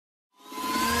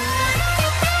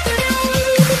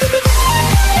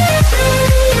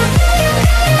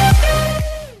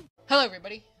Hello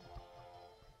everybody.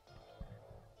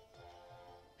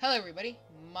 Hello everybody.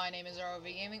 My name is ROV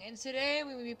Gaming and today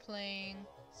we will be playing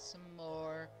some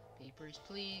more Papers,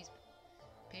 Please.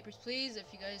 Papers, Please, if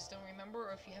you guys don't remember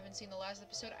or if you haven't seen the last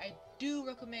episode, I do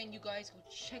recommend you guys go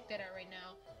check that out right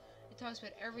now. It talks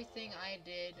about everything I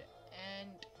did and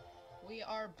we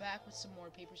are back with some more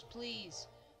Papers, Please.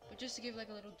 But just to give like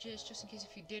a little gist, just in case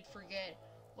if you did forget,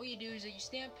 what you do is that you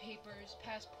stamp papers,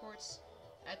 passports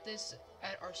at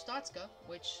Arstotzka,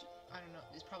 which I don't know,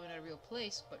 is probably not a real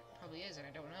place, but it probably is, and I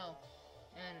don't know.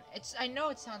 And I know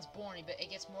it sounds boring, but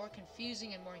it gets more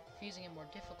confusing and more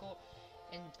difficult,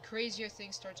 and crazier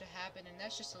things start to happen, and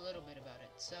that's just a little bit about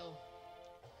it. So,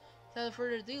 without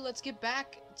further ado, let's get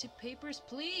back to Papers,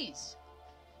 Please.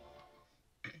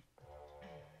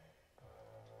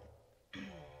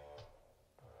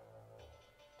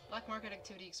 Black market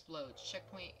activity explodes.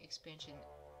 Checkpoint expand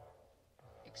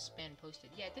posted.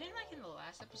 Yeah, didn't like in the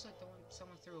last episode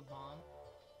someone threw a bomb?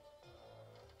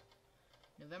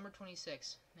 November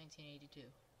 26, 1982.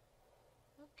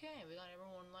 Okay, we got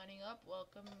everyone lining up.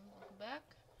 Welcome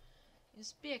back.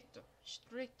 Inspector,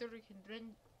 stricter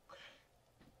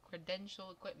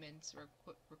credential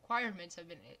requirements have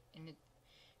been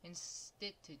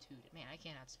instituted. Man, I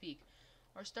cannot speak.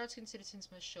 Arstotzkan citizens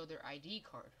must show their ID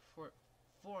card.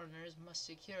 Foreigners must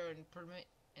secure and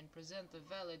present a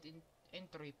valid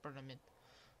entry permit.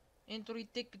 Entry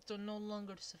tickets are no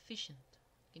longer sufficient.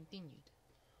 Continued.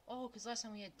 Oh, because last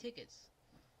time we had tickets.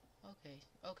 Okay,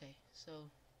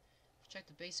 so check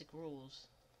the basic rules.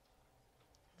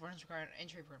 Foreigners require an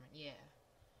entry permit, yeah.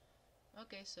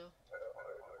 Okay, so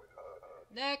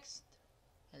next.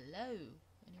 Hello.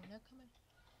 Anyone not coming?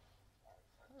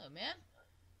 Hello, man.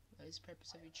 What is the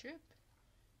purpose of your trip?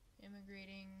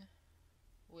 Immigrating.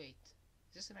 Wait,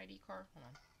 is this an ID card? Hold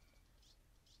on.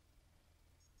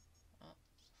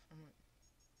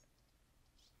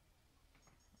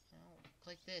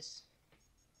 Click this.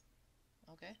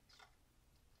 Okay.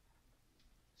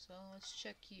 So let's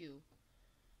check you.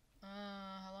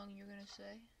 How long you're gonna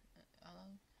say? How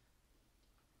long?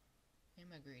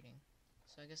 Immigrating.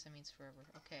 So I guess that means forever.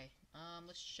 Okay.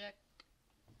 Let's check.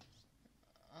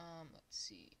 Let's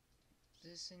see.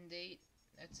 This in date.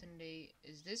 That's in date.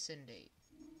 Is this in date?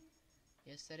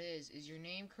 Yes, that is. Is your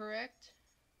name correct?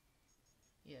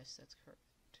 Yes, that's correct.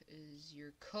 Is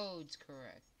your codes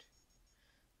correct?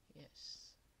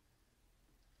 Yes.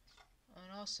 And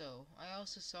also, I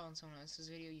also saw in someone else's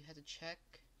video you had to check.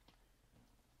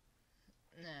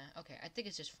 Nah, okay, I think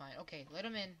it's just fine. Okay, let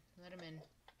him in. Let him in.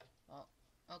 Oh,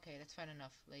 okay, that's fine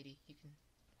enough, lady.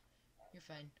 You're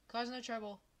fine. Cause no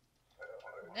trouble.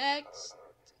 Next!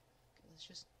 Okay, let's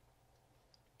just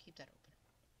keep that open.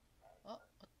 Oh,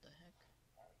 what the heck?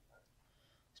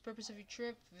 What's the purpose of your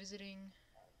trip? Visiting.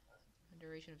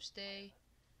 Duration of stay.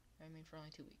 I remain for only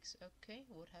 2 weeks. Okay,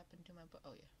 what happened to my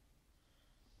oh yeah.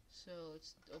 So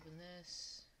let's open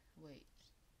this. Wait.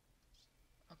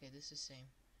 Okay, this is same.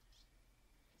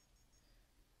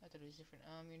 I thought it was different.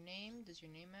 Your name? Does your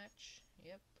name match?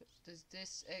 Yep. Does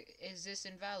this is this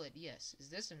invalid? Yes. Is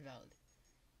this invalid?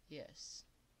 Yes.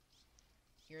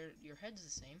 Your head's the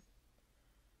same.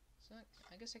 So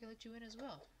I guess I can let you in as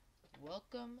well.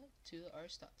 Welcome to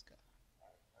Arstotzka.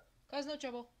 Cause no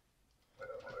trouble.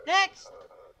 Next!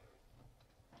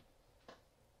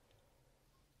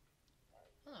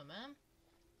 Hello, ma'am.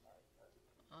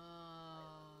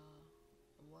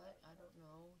 What? I don't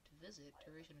know. To visit.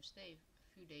 Duration of stay. A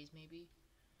few days, maybe.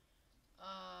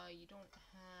 You don't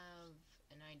have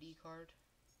an ID card.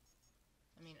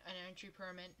 I mean, an entry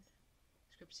permit.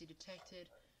 Discrepancy detected.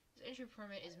 This entry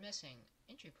permit is missing.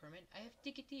 Entry permit? I have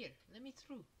ticket here. Let me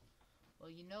through. Well,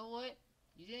 you know what?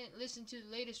 You didn't listen to the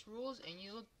latest rules, and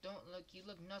you look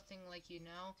nothing like you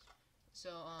now.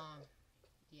 So,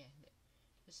 yeah,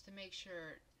 just to make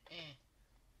sure,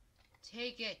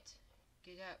 take it.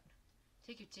 Get out.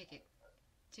 Take your ticket.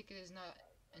 Ticket is not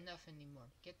enough anymore.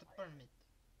 Get the permit.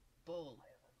 Bull.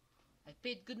 I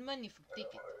paid good money for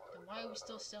ticket. Then why are we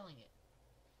still selling it?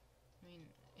 I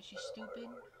mean, is she stupid?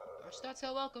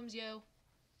 Arstotzka welcomes you.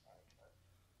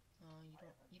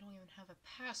 You don't even have a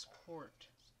passport.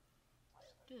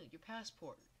 Dude, your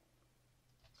passport.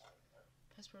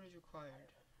 Passport is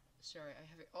required. Sorry, I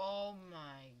have it. Oh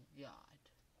my god.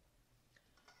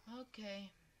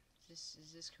 Okay. Is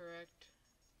this correct?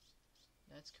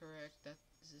 That's correct.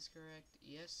 Is this correct?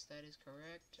 Yes, that is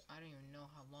correct. I don't even know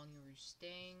how long you were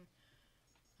staying.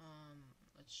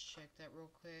 Let's check that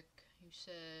real quick. You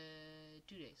said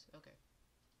 2 days. Okay.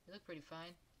 You look pretty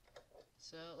fine.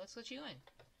 So let's let you in.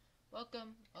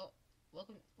 Welcome. Oh.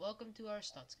 Welcome to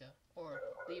Arstotzka, or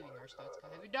leaving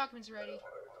Arstotzka. Have your documents ready.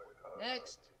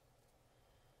 Next.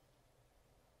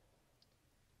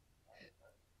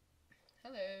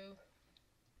 Hello.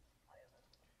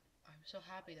 I'm so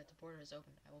happy that the border has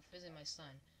opened. I will visit my son.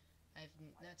 I've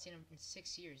not seen him in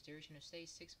 6 years. Duration of stay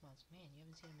 6 months. Man, you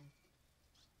haven't seen him in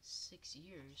 6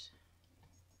 years.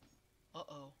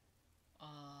 Uh-oh.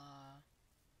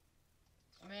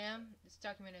 Ma'am, this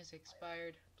document has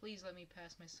expired. Please let me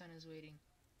pass. My son is waiting.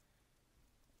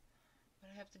 But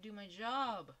I have to do my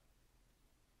job.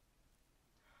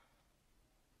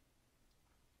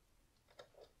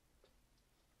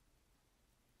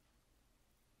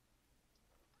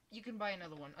 You can buy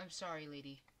another one. I'm sorry,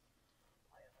 lady.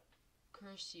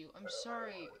 Curse you. I'm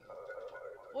sorry.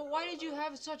 Well, why did you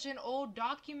have such an old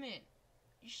document?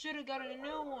 You should have gotten a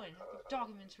new one. The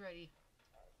document's ready.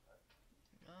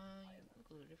 You look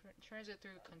a little different. Transit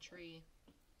through country.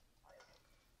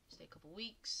 Stay a couple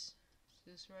weeks.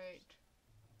 Is this right?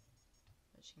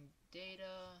 Matching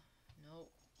data. Nope.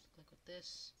 Click with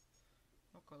this.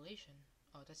 No correlation.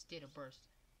 Oh, that's date of birth.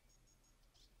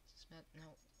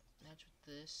 No. Match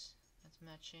with this. That's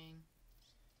matching.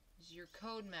 Is your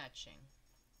code matching?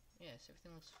 Yes,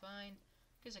 everything looks fine.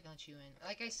 Guess I can let you in.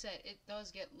 Like I said, it does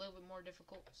get a little bit more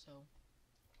difficult, so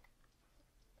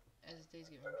as the days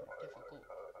get more difficult.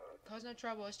 Cause no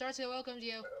trouble. Estartio welcomes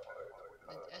you.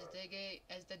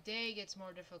 As the day gets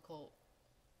more difficult,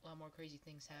 a lot more crazy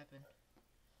things happen.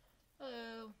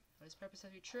 Hello. What is the purpose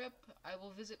of your trip? I will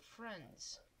visit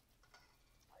friends.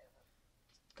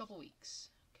 Couple weeks.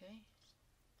 Okay.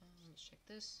 Let's check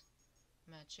this.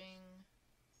 Matching.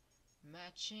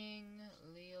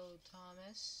 Leo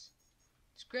Thomas.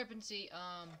 Discrepancy.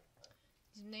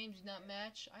 These names do not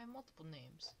match. I have multiple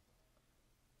names.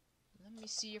 Let me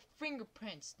see your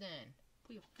fingerprints then.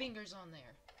 Put your fingers on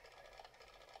there.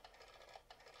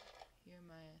 Here are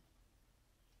my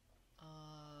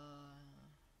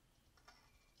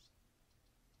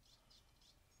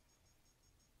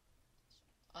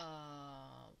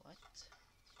what?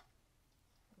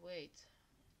 Wait.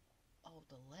 Oh,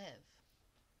 the Lev.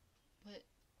 But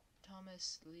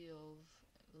Thomas Leo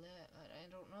I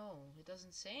don't know. It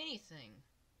doesn't say anything.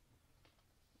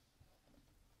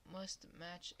 Must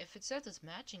match. If it says it's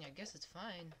matching, I guess it's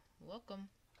fine. Welcome.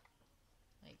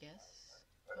 I guess.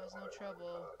 Cause no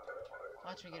trouble.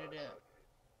 Watch me get it out.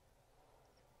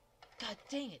 God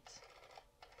dang it!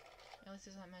 At least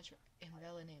it's not match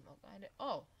invalid name.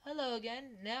 Oh, hello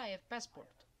again. Now I have passport.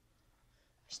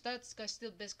 Statska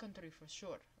still best country for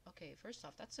sure. Okay, first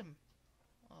off, that's some.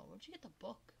 Oh, where'd you get the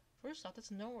book? First off, that's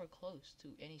nowhere close to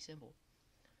any symbol.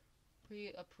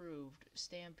 Pre-approved.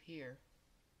 Stamp here.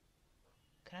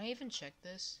 Can I even check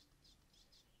this?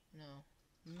 No.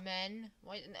 Men.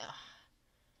 Why?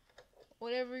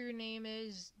 Whatever your name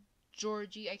is,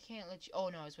 Georgie. I can't let you. Oh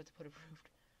no, I was about to put approved.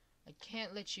 I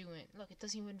can't let you in. Look, it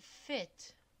doesn't even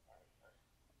fit.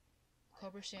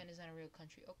 Cobrestan is not a real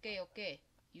country. Okay.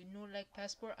 You know, like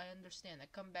passport. I understand. I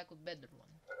come back with better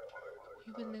one.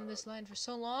 You've been in this line for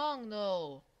so long,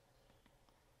 though.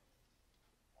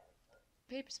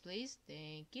 Papers, please.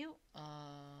 Thank you.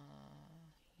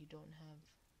 You don't have.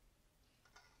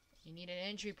 You need an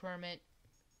entry permit.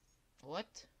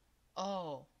 What?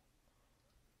 Oh.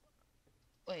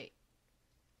 Wait.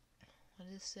 What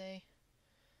did it say?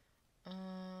 I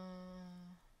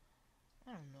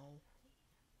don't know.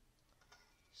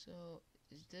 So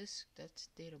is this? That's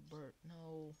date of birth.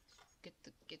 No.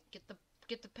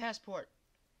 Get the passport.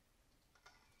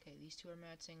 Okay, these two are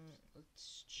matching.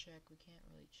 Let's check. We can't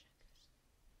really check.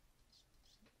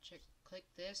 Check. Click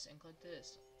this and click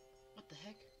this. What the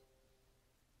heck?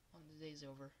 Oh, the day's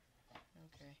over.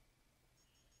 Okay.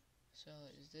 So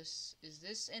is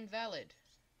this invalid?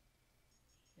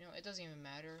 You know, it doesn't even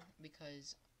matter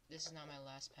because this is not my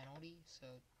last penalty.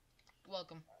 So,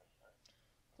 welcome.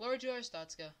 Glory to our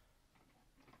Statska.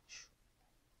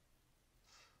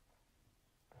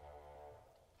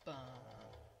 Bum,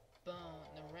 bum.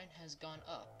 The rent has gone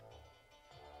up.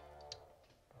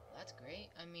 That's great.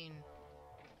 I mean,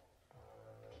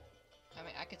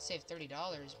 I could save $30,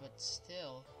 but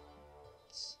still,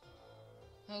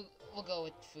 we'll go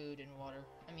with food and water.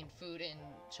 I mean, food and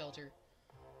shelter.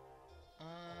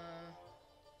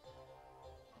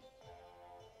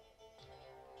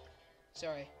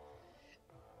 Sorry.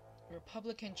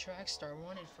 Republican track star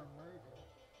wanted for murder.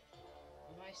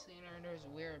 Vice Leonardo's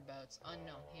whereabouts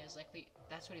unknown. He has likely.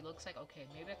 That's what he looks like. Okay,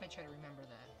 maybe I can try to remember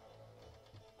that.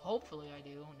 Hopefully I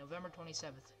do. November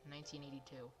 27th,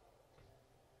 1982.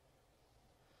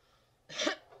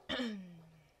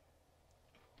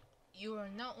 You are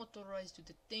not authorized to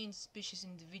detain suspicious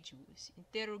individuals.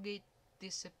 Interrogate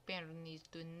disappearances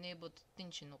to enable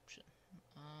detention option.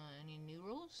 Any new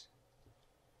rules?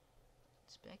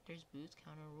 Inspector's boots,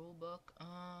 counter rule book.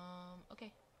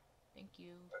 Okay. Thank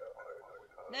you.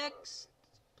 Next,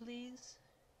 please.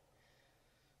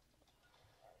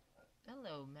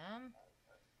 Hello, ma'am.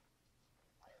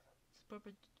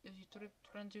 If you trip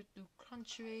transit to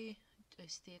country, I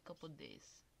stay a couple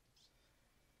days.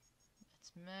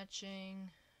 That's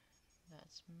matching.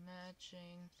 That's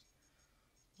matching.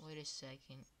 Wait a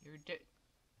second.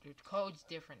 Your code's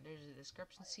different. There's a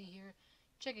discrepancy here.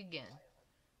 Check again.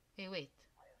 Hey, wait.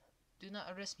 Do not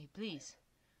arrest me, please.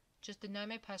 Just deny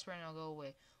my passport and I'll go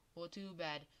away. Well, too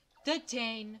bad.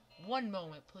 Detain! One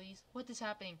moment, please. What is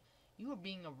happening? You are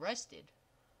being arrested.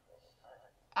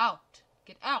 Out!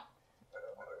 Get out!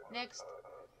 Next.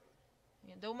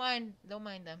 Yeah, don't mind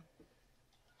them.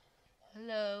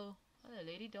 Hello. Hello,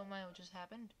 lady. Don't mind what just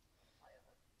happened.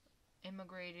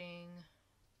 Immigrating.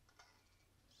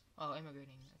 Oh,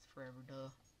 immigrating. That's forever, duh.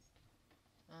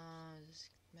 Just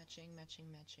matching.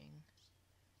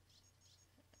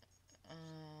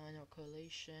 No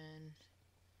correlation.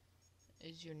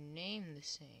 Is your name the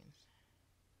same?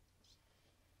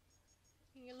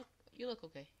 You look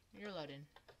okay. You're allowed in.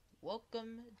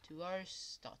 Welcome to our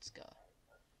Stotska.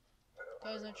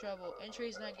 Cause no trouble. Entry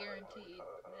is not guaranteed.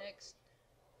 Next.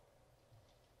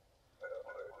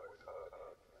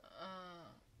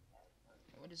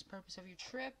 What is the purpose of your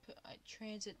trip? I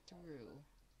transit through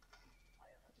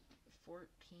 14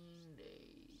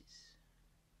 days.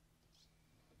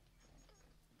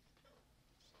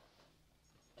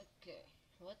 Okay.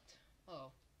 What?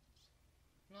 Oh.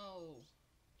 No.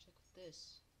 Check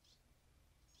this.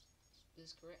 Is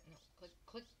this correct? No.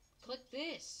 Click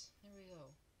this. There we go.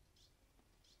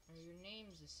 Or your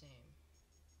name's the same.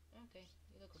 Okay.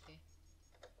 You look okay.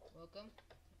 Welcome.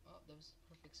 Oh, that was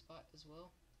the perfect spot as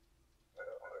well.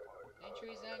 Entry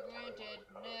is not granted.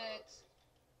 Next.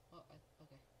 Oh,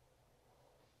 okay.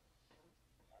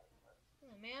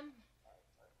 Hello, ma'am.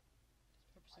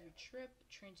 Purpose of your trip.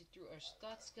 Transit through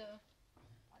Arstotzka.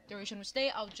 Duration of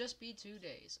stay, I'll just be 2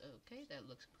 days. Okay, that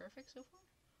looks perfect so far.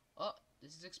 Oh,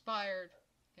 this is expired.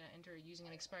 Can I enter using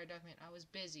an expired document? I was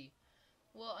busy.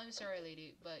 Well, I'm sorry,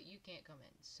 lady, but you can't come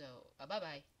in. So,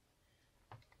 bye-bye.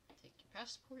 Take your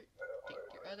passport, take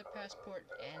your other passport,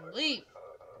 and leave.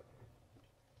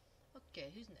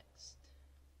 Okay, who's next?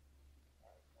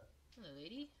 Hello,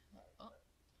 lady. Oh,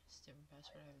 it's a different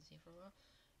passport I haven't seen for a while.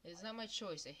 It's not my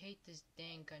choice. I hate this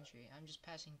dang country. I'm just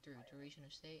passing through. Duration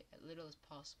of stay, as little as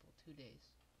possible. 2 days.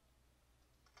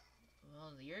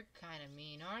 Well, you're kind of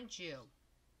mean, aren't you?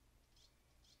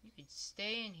 You could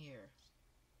stay in here.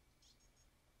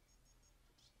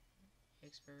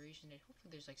 Expiration date.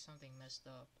 Hopefully there's like something messed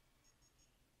up.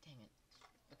 Dang it.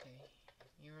 Okay.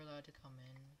 You're allowed to come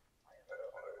in.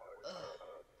 Ugh.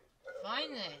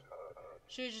 Fine then.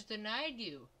 Should've just denied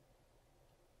you.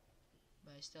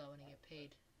 But I still want to get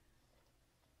paid.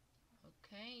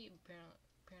 Okay.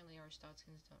 Apparently our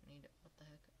Stotskins don't need... What the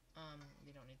heck?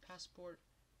 They don't need passport.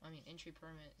 I mean entry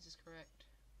permit. Is this correct?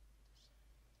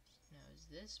 Now is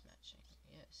this matching?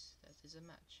 Yes, that is a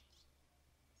match.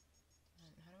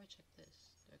 And how do I check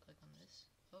this? Do I click on this?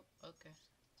 Oh, okay.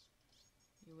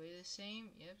 You weigh the same?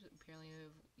 Yep, apparently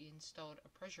we installed a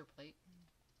pressure plate.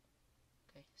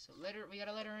 Okay, so we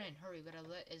gotta let her in. Hurry, we gotta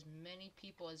let as many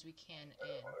people as we can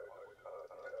in.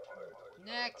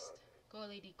 Next! Go,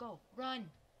 lady, go!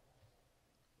 Run!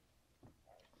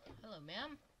 Hello,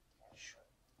 ma'am.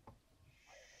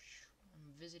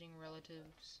 I'm visiting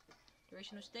relatives.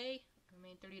 Duration of stay?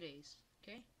 Remain 30 days.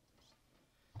 Okay?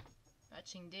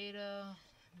 Matching data.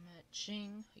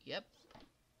 Matching. Yep.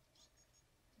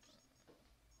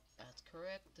 That's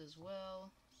correct as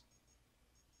well.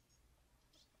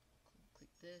 Click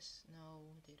this. No.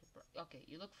 Data. Okay,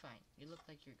 you look fine. You look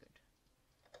like you're good.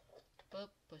 Boop.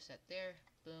 Push that there.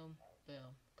 Boom.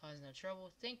 Boom. Cause no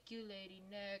trouble. Thank you, lady.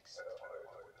 Next.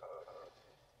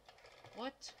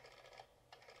 What?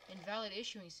 Invalid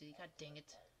issuing city. God dang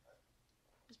it.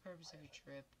 What's the purpose of your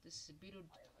trip? This is a beautiful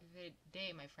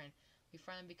day, my friend. We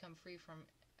finally become free from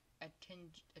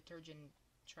Aturgan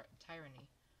tyranny.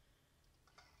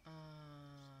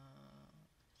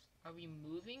 Are we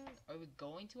moving? Are we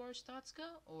going to Arstotzka?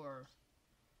 Or...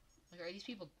 like, are these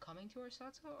people coming to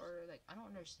Arstotzka? Or, like, I don't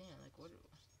understand. Like, what...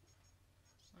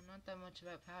 I'm not that much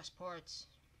about passports.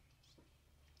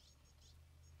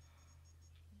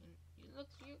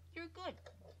 You're good.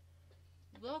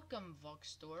 Welcome,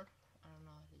 Voxstore. I don't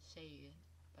know how to say it,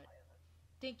 but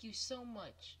thank you so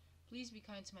much. Please be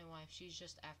kind to my wife. She's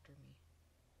just after me.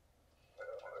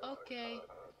 Okay.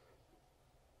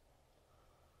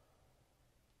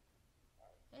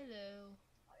 Hello.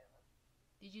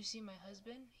 Did you see my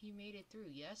husband? He made it through,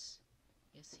 yes?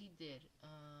 Yes, he did.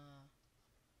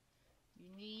 You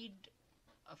need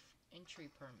a entry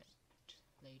permit,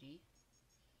 lady.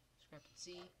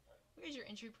 Discrepancy. Where's your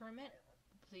entry permit?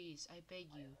 Please, I beg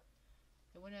you.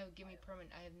 They wouldn't give me permit.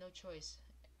 I have no choice.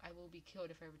 I will be killed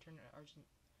if I return to Argent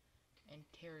and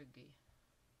Terragi.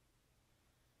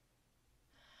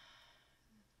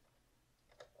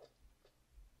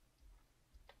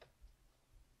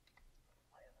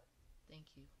 Thank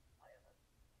you.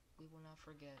 We will not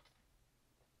forget.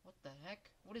 What the heck?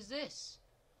 What is this?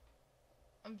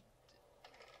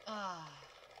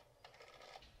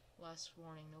 Last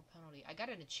warning, no penalty. I got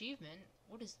an achievement.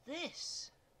 What is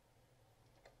this?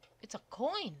 It's a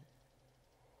coin.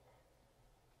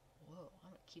 Whoa, I'm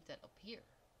gonna keep that up here.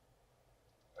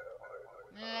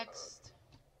 Next.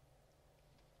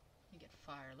 You get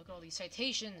fired. Look at all these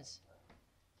citations.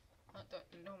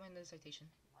 Don't mind the citation.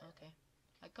 Okay.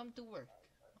 I come to work.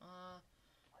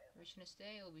 Duration of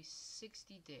stay will be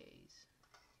 60 days.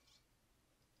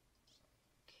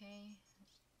 Okay.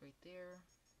 Right there.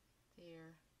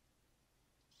 There.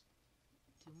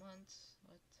 2 months.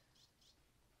 What?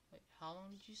 Wait, how long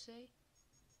did you say?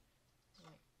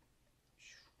 Wait.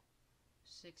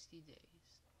 60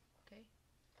 days. Okay.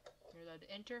 You're allowed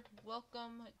to enter.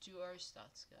 Welcome to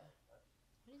Arstotzka.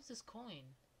 What is this coin?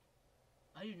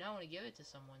 I do not want to give it to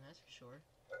someone, that's for sure.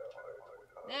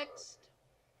 Next!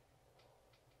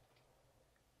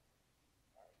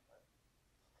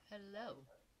 Hello.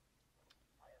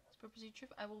 This purpose of your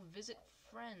trip, I will visit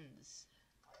friends.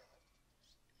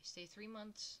 I stay 3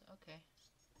 months. Okay.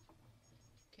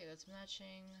 Okay, that's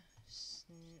matching.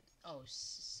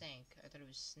 Sank. I thought it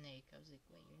was Snake. I was like,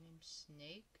 wait, your name's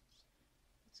Snake?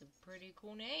 That's a pretty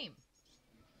cool name.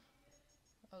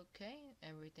 Okay,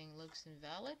 everything looks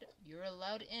invalid. You're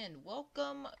allowed in.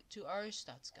 Welcome to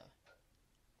Arstotzka.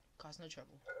 Cause no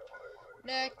trouble.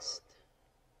 Next.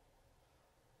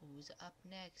 Who's up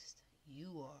next?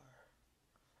 You are.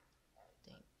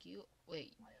 Thank you.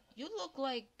 Wait, you look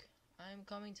like I'm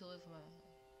coming to live my...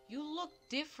 You look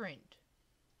different.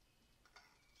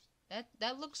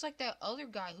 That looks like that other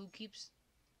guy who keeps...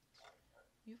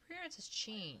 Your appearance has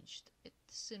changed.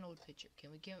 It's an old picture.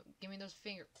 Can we give me those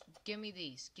give me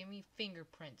these. Give me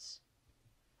fingerprints.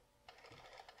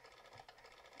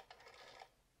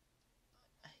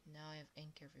 Now I have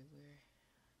ink everywhere.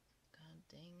 God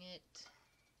dang it.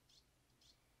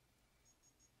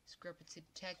 Discrepancy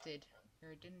detected.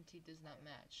 Your identity does not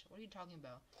match. What are you talking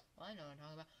about? Well, I know what I'm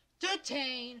talking about.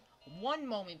 Detain! 1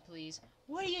 moment, please.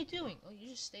 What are you doing? Oh, you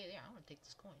just stay there. I want to take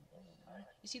this coin.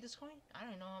 You see this coin? I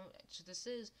don't know how much this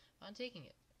is, but I'm taking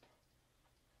it.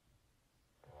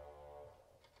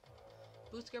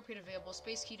 Boost upgrade available.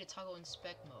 Space key to toggle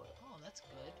inspect mode. Oh, that's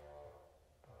good.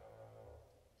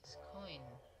 This coin.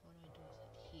 What do I do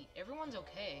with it? Heat. Everyone's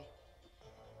okay.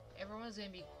 Everyone's gonna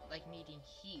be like needing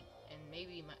heat, and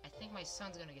maybe I think my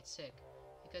son's gonna get sick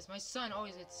because my son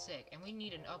always gets sick, and we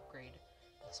need an upgrade.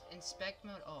 Inspect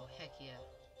mode. Oh heck yeah!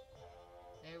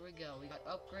 There we go. We got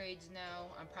upgrades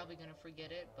now. I'm probably gonna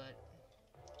forget it, but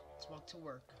let's walk to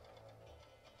work.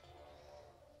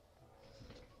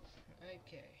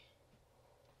 Okay.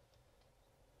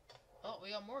 Oh, we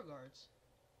got more guards.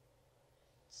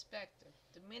 Inspector.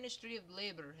 The Ministry of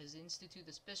Labor has instituted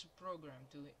a special program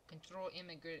to control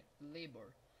immigrant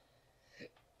labor.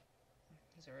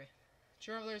 Sorry.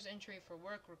 Travelers' entry for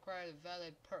work require a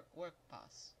valid perk work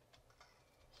pass.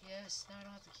 Yes, now I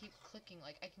don't have to keep clicking.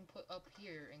 Like, I can put up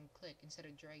here and click instead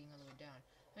of dragging all the way down.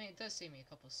 I mean, it does save me a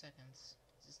couple seconds.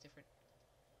 This is different.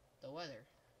 The weather.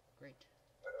 Great.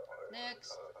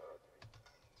 Next!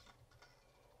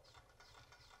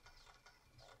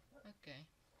 Okay.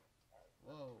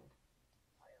 Whoa.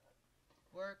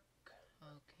 Work.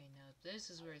 Okay, now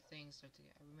this is where things start to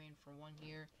get... I remain for 1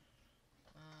 year.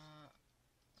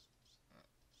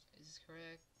 Is this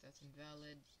correct? That's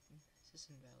invalid. Is this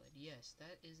invalid? Yes,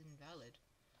 that is invalid.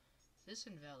 Is this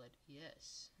invalid?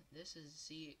 Yes. This is...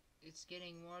 See, it's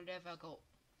getting more difficult.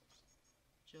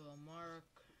 Joe Mark.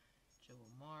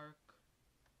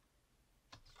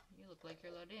 You look like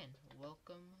you're allowed in.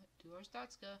 Welcome to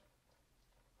Arstotzka.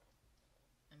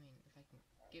 I mean, if I can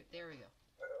get... There we go.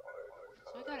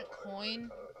 So I got a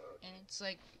coin, and it's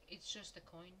like... It's just a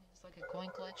coin. It's like a coin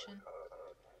collection.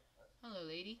 Hello,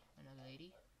 lady. Another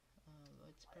lady.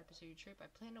 What's the purpose of your trip? I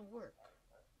plan to work.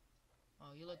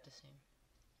 Oh, you look the same.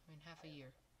 I mean, half a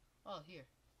year. Oh, here.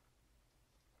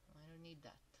 I don't need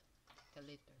that. Till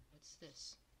later. What's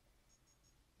this?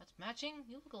 That's matching?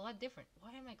 You look a lot different.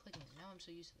 Why am I clicking it? Now I'm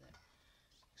so used to that.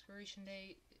 Expiration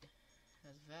date.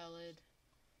 That's valid.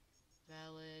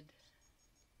 Valid.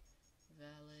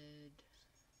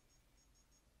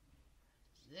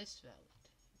 This valid.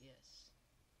 Yes.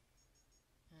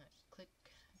 Alright, click.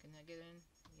 Can I get in?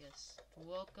 Yes.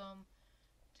 Welcome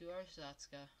to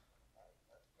Arstotzka.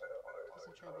 cause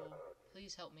some trouble.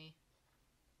 Please help me.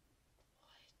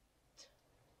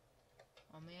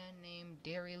 What? A man named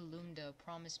Dari Lunda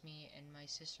promised me and my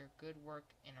sister good work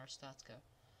in Arstatska.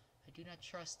 I do not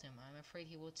trust him. I'm afraid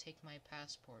he will take my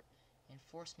passport and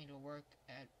force me to work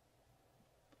at...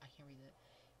 I can't read that.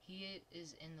 He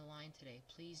is in the line today.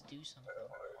 Please do something.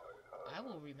 I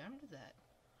will remember that.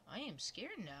 I am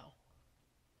scared now.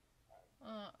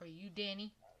 Are you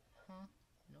Danny? Huh?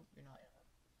 Nope, you're not.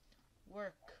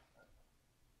 Work.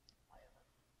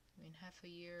 I mean, half a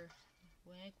year.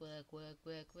 Work.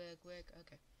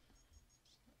 Okay.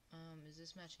 Is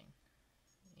this matching?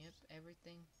 Yep,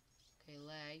 everything. Okay,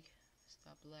 lag.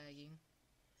 Stop lagging.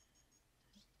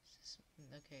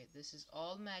 Okay, this is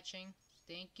all matching.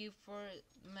 Thank you for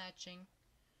matching.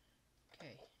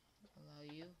 Okay, allow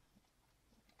you.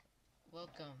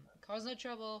 Welcome. Cause no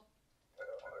trouble.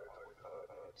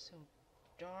 So,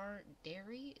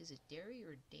 Dari? Is it Dari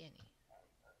or Danny?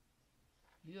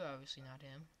 You're obviously not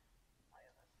him.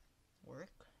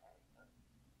 Work.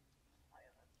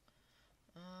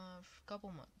 A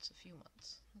couple months, a few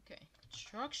months. Okay.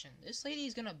 Construction. This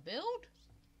lady's gonna build?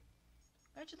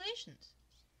 Congratulations.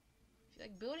 If you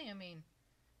like building, I mean,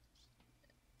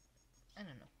 I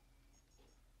don't know.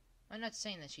 I'm not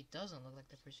saying that she doesn't look like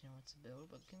the person who wants to build,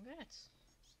 but congrats.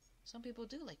 Some people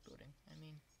do like building. I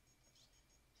mean,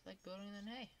 if you like building, then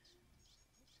hey.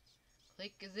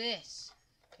 Click this.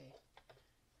 Okay.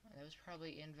 That was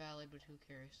probably invalid, but who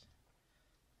cares?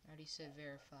 I already said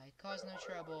verify. Cause no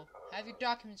trouble. Have your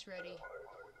documents ready.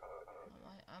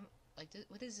 I'm like,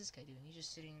 what is this guy doing? He's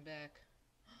just sitting back.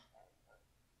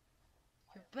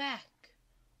 You're back!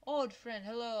 Old friend,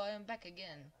 hello, I am back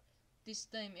again. This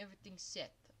time everything's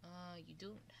set. You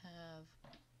don't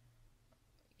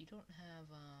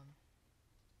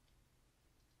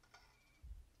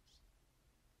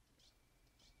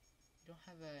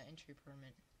have an entry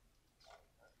permit.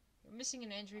 You're missing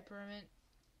an entry permit?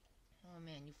 Oh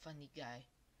man, you funny guy.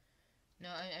 No,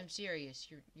 I'm serious.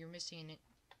 You're missing an...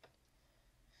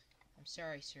 I'm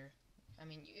sorry, sir. I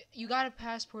mean, you got a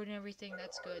passport and everything.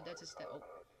 That's good. That's a step. Oh,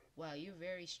 wow, you're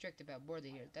very strict about border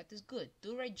here. That is good.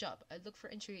 Do the right job. I look for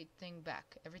entry thing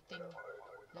back. Everything.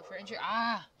 Look for entry.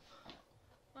 Ah.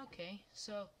 Okay,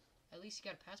 so at least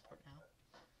you got a passport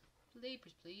now.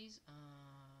 Papers, please.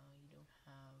 You don't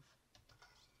have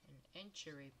an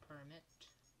entry permit.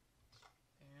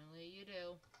 Apparently you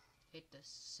do. Hit the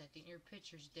second your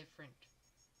picture's different.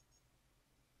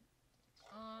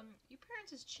 Your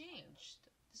parents has changed.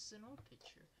 This is an old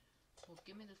picture. Well,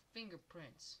 give me the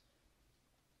fingerprints.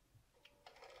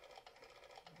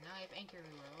 Now I have ink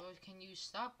everywhere. Oh, can you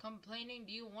stop complaining?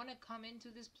 Do you want to come into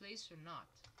this place or not?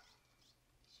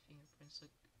 These fingerprints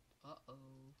look...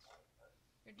 Uh-oh.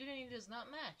 Your identity does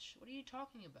not match. What are you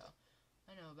talking about?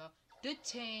 I know about...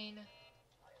 Detain!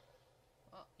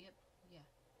 Oh, yep. Yeah.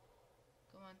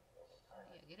 Come on.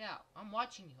 Yeah, get out. I'm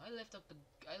watching you. I lift up the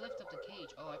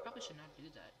cage. Oh, I probably should not do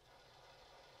that.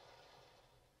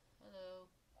 Hello.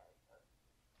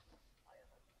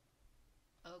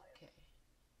 Okay.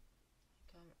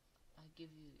 Come. I'll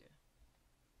give you your...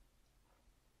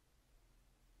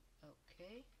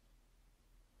 Okay.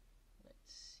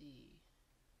 Let's see.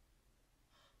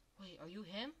 Wait, are you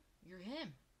him? You're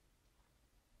him.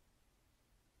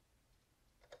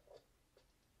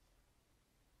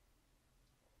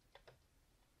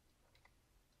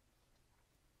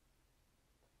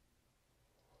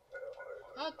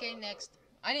 Okay, next.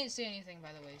 I didn't say anything,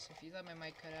 by the way, so if you thought my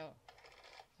mic cut out...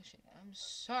 I'm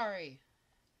sorry.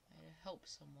 I had to help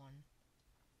someone.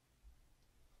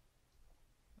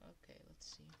 Okay, let's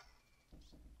see.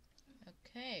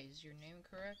 Okay, is your name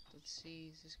correct? Let's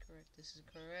see, is this correct? This is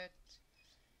correct.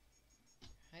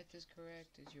 Height is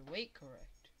correct. Is your weight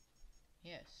correct?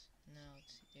 Yes. No,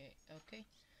 let's see. Okay.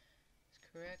 It's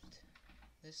correct.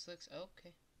 This looks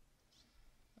okay.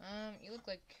 You look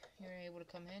like you're able to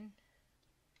come in.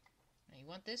 Now, you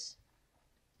want this?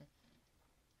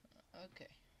 Okay.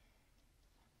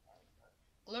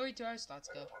 Glory to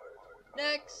Arstatska.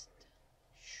 Next!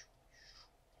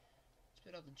 Let's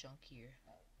put all the junk here.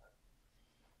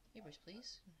 Papers,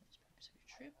 please. What's the purpose of your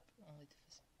trip? Only to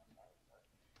visit.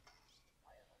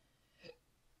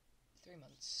 3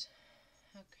 months.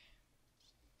 Okay.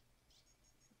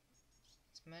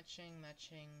 It's matching.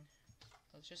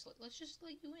 Let's just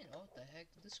let you in. Oh, what the heck?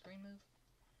 Did the screen move?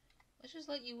 Let's just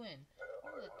let you in.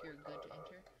 Oh, look, you're good to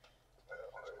enter.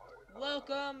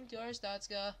 Welcome to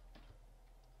Arstatska.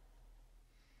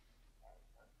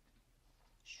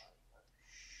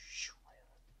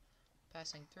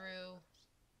 Passing through.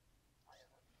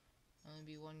 Only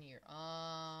be 1 year.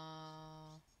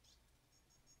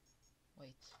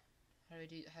 Wait. How do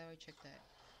I check that?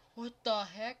 What the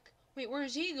heck? Wait,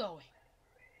 where's he going?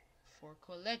 For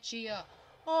Colecchia.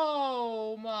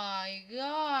 Oh my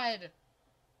god!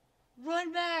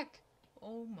 Run back!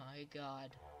 Oh my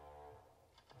god.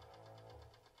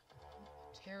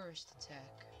 Terrorist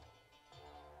attack.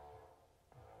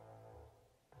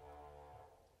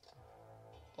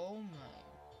 Oh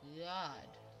my god.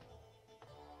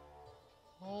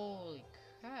 Holy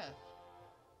crap.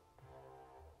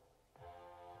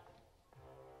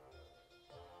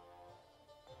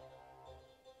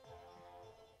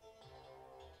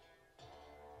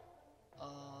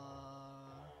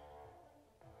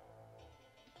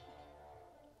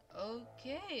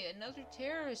 Okay, another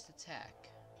terrorist attack.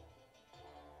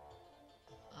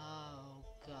 Oh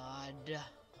god.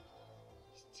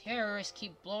 These terrorists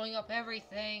keep blowing up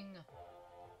everything.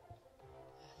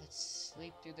 Let's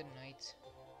sleep through the night.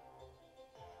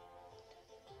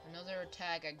 Another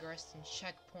attack at Greston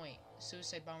checkpoint.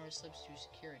 Suicide bomber slips through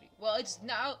security. Well, it's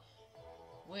now.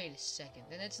 Wait a second.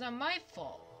 Then it's not my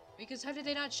fault. Because how did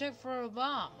they not check for a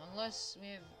bomb? Unless we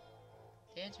have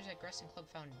dancers at Greston Club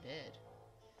found dead.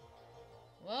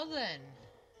 Well then,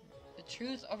 the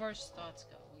truth of our thoughts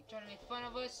go. You trying to make fun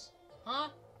of us? Huh?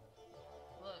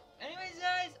 Look, anyways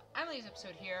guys, I'm leaving this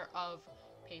episode here of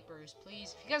Papers,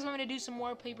 Please. If you guys want me to do some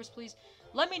more Papers, Please,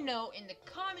 let me know in the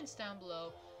comments down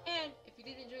below. And if you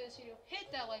did enjoy this video,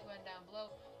 hit that like button down below.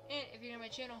 And if you're new to my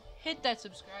channel, hit that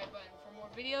subscribe button for more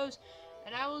videos.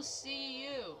 And I will see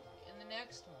you in the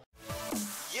next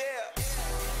one.